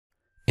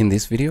In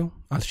this video,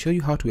 I'll show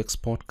you how to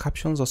export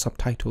captions or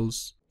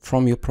subtitles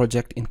from your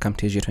project in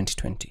Camtasia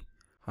 2020.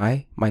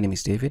 Hi, my name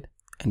is David,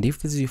 and if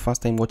this is your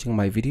first time watching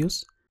my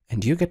videos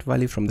and you get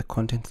value from the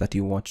content that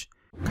you watch,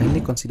 kindly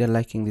consider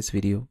liking this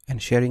video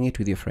and sharing it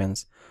with your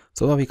friends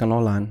so that we can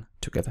all learn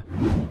together.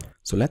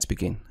 So let's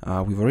begin.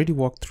 We've already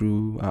walked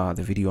through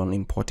the video on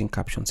importing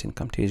captions in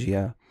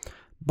Camtasia,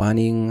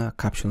 banning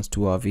captions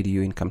to our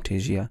video in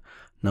Camtasia.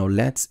 Now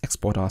let's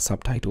export our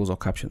subtitles or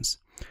captions.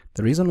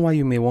 The reason why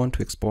you may want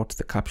to export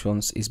the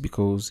captions is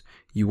because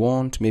you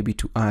want maybe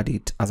to add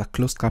it as a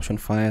closed caption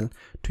file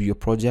to your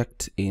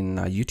project in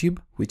YouTube,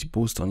 which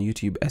boosts on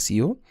YouTube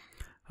SEO,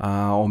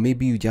 or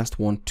maybe you just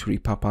want to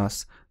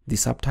repurpose the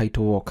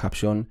subtitle or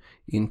caption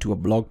into a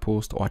blog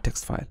post or a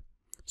text file.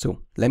 So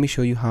let me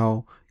show you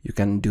how you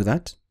can do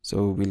that.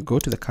 So we'll go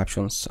to the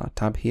captions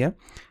tab here,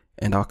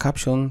 and our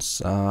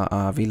captions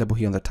are available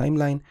here on the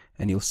timeline,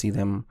 and you'll see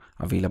them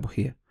available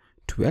here.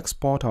 To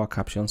export our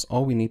captions,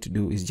 all we need to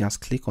do is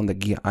just click on the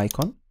gear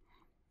icon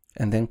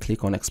and then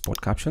click on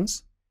export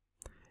captions,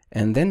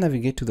 and then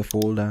navigate to the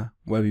folder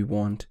where we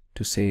want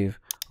to save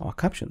our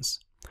captions.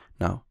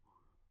 Now,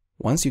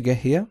 once you get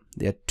here,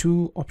 there are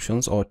two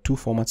options or two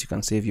formats you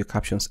can save your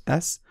captions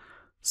as: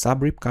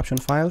 SubRip caption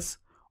files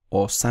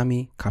or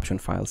SAMI caption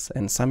files.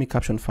 And SAMI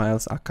caption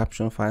files are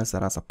caption files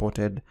that are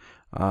supported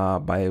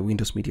by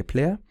Windows Media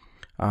Player,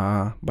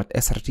 but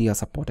SRT are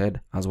supported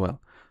as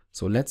well.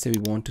 So let's say we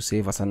want to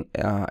save as an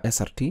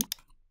SRT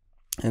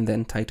and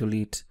then title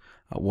it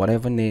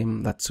whatever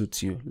name that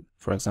suits you.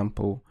 For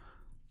example,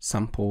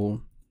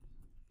 sample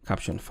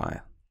caption file.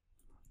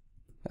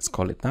 Let's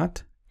call it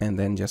that, and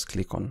then just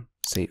click on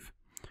save.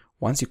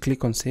 Once you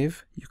click on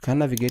save, you can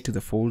navigate to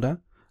the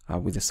folder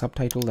with the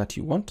subtitle that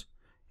you want,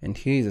 and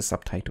here is a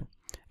subtitle.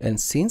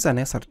 And since an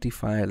SRT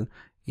file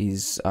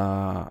is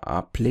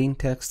a plain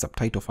text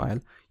subtitle file,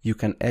 you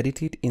can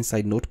edit it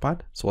inside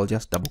Notepad. So I'll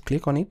just double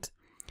click on it,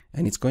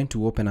 and it's going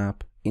to open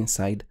up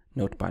inside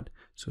Notepad.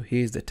 So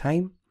here's the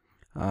time,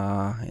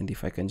 and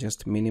if I can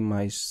just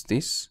minimize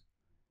this,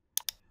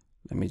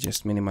 let me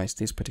just minimize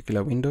this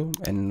particular window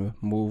and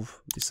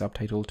move the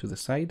subtitle to the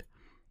side,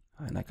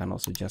 and I can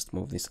also just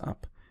move this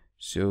up.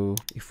 So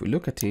if we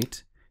look at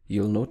it,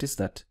 you'll notice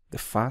that the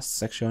first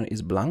section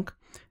is blank,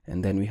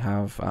 and then we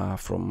have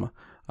from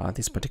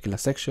this particular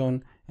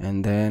section,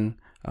 and then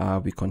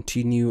we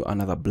continue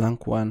another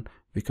blank one,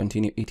 we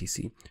continue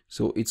etc.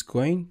 So it's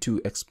going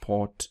to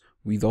export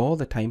with all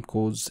the time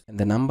codes and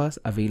the numbers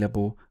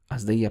available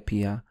as they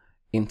appear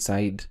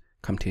inside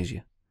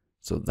Camtasia.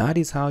 So that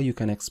is how you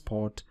can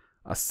export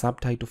a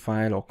subtitle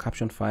file or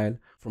caption file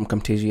from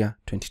Camtasia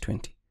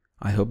 2020.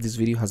 I hope this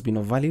video has been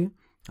of value.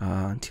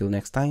 Until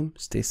next time,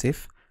 stay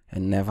safe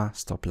and never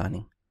stop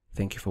learning.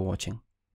 Thank you for watching.